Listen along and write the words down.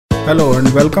Hello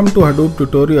and welcome to Hadoop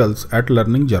tutorials at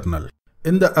Learning Journal.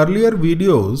 In the earlier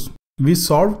videos, we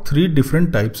solved 3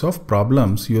 different types of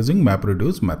problems using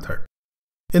MapReduce method.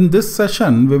 In this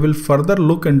session, we will further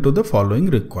look into the following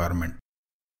requirement.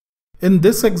 In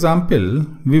this example,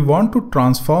 we want to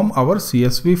transform our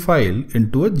CSV file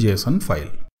into a JSON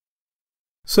file.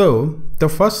 So, the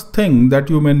first thing that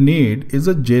you may need is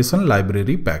a JSON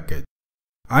library package.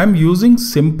 I am using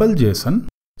simple JSON,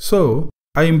 so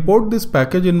I import this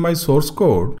package in my source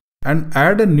code and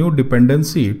add a new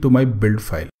dependency to my build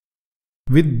file.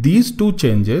 With these 2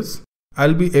 changes,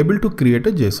 I'll be able to create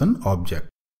a JSON object.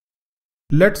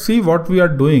 Let's see what we are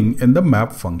doing in the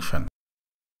map function.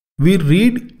 We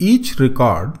read each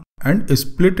record and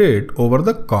split it over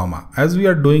the comma as we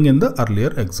are doing in the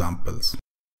earlier examples.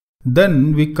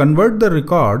 Then we convert the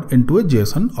record into a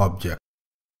JSON object.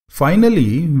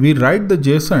 Finally, we write the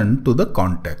JSON to the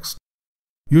context.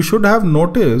 You should have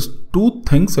noticed 2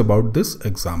 things about this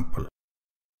example.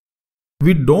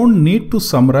 We don't need to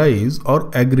summarize or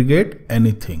aggregate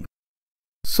anything.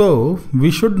 So, we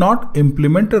should not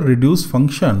implement a reduce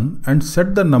function and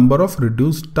set the number of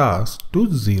reduce tasks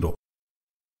to 0.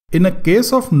 In a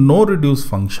case of no reduce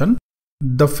function,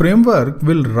 the framework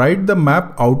will write the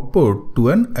map output to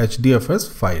an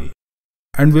HDFS file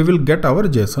and we will get our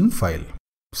JSON file.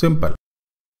 Simple.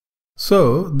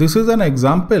 So, this is an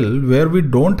example where we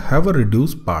don't have a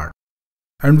reduce part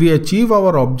and we achieve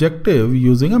our objective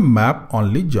using a map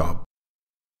only job.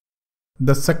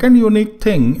 The second unique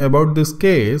thing about this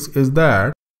case is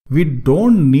that we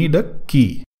don't need a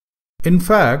key. In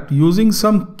fact, using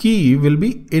some key will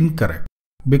be incorrect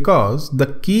because the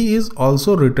key is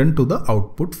also written to the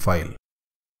output file.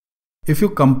 If you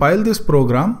compile this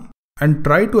program and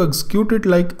try to execute it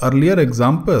like earlier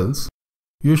examples,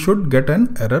 you should get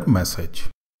an error message.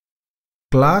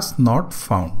 Class not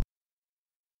found.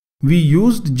 We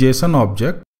used JSON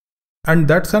object and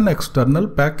that's an external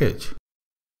package.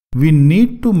 We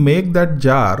need to make that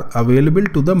jar available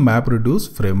to the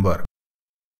MapReduce framework.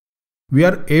 We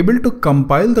are able to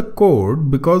compile the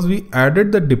code because we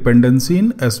added the dependency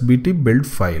in SBT build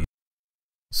file.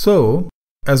 So,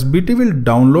 SBT will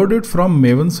download it from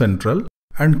Maven Central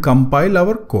and compile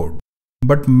our code.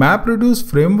 But MapReduce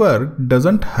framework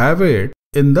doesn't have it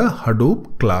in the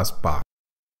Hadoop class path.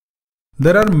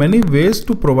 There are many ways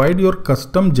to provide your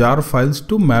custom jar files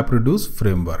to MapReduce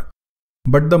framework.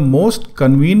 But the most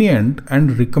convenient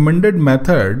and recommended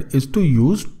method is to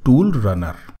use tool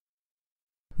runner.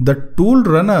 The tool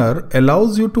runner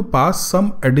allows you to pass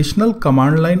some additional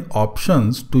command line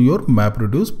options to your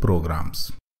MapReduce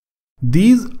programs.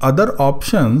 These other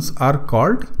options are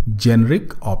called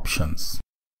generic options.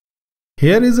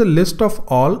 Here is a list of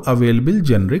all available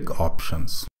generic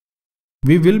options.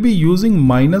 We will be using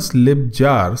 -lib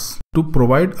jars to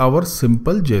provide our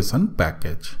simple JSON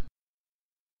package.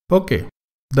 Okay,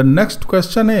 the next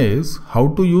question is how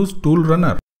to use tool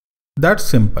runner. That's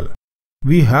simple.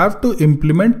 We have to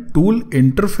implement tool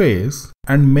interface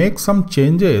and make some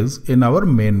changes in our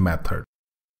main method.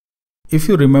 If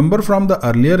you remember from the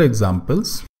earlier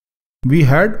examples, we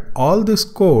had all this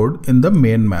code in the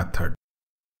main method.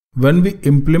 When we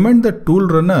implement the tool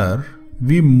runner,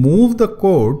 we move the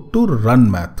code to run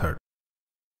method.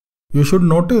 You should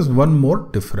notice one more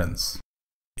difference.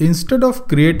 Instead of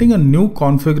creating a new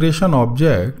configuration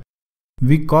object,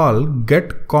 we call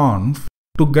getConf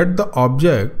to get the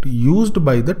object used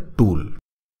by the tool.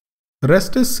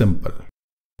 Rest is simple.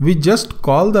 We just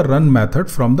call the run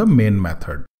method from the main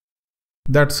method.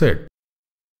 That's it.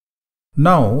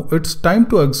 Now it's time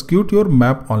to execute your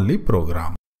map only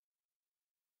program.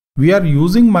 We are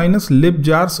using -lib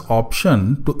jars option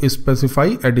to specify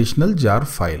additional jar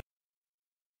file.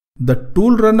 The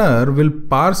tool runner will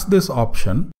parse this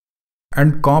option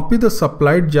and copy the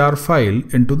supplied jar file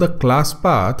into the class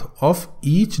path of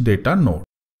each data node.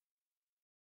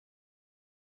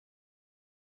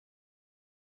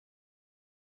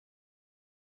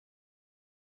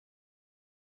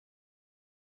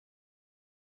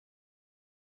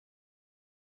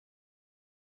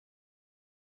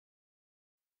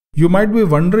 You might be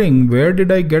wondering, where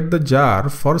did I get the jar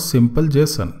for simple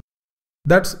JSON?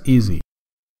 That's easy.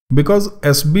 Because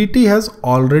SBT has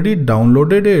already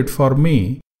downloaded it for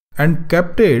me and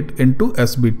kept it into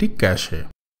SBT cache.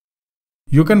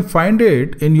 You can find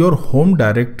it in your home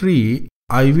directory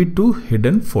iv2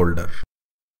 hidden folder.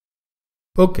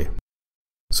 Okay,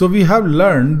 so we have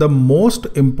learned the most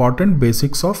important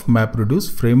basics of MapReduce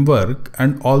framework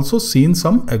and also seen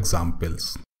some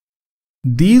examples.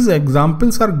 These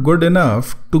examples are good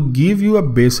enough to give you a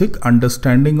basic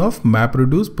understanding of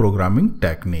MapReduce programming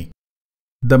technique.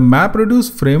 The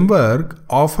MapReduce framework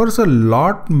offers a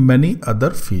lot many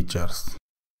other features.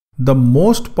 The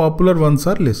most popular ones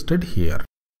are listed here.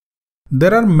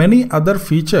 There are many other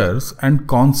features and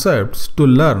concepts to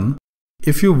learn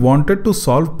if you wanted to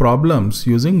solve problems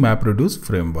using MapReduce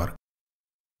framework.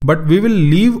 But we will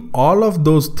leave all of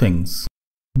those things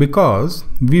because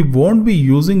we won't be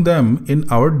using them in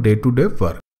our day-to-day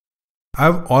work.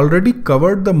 I've already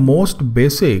covered the most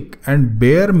basic and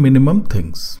bare minimum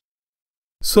things.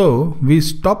 So we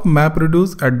stop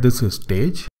MapReduce at this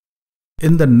stage.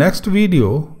 In the next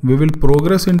video, we will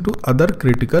progress into other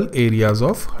critical areas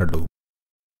of Hadoop.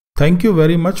 Thank you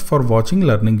very much for watching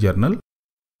Learning Journal.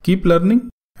 Keep learning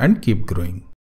and keep growing.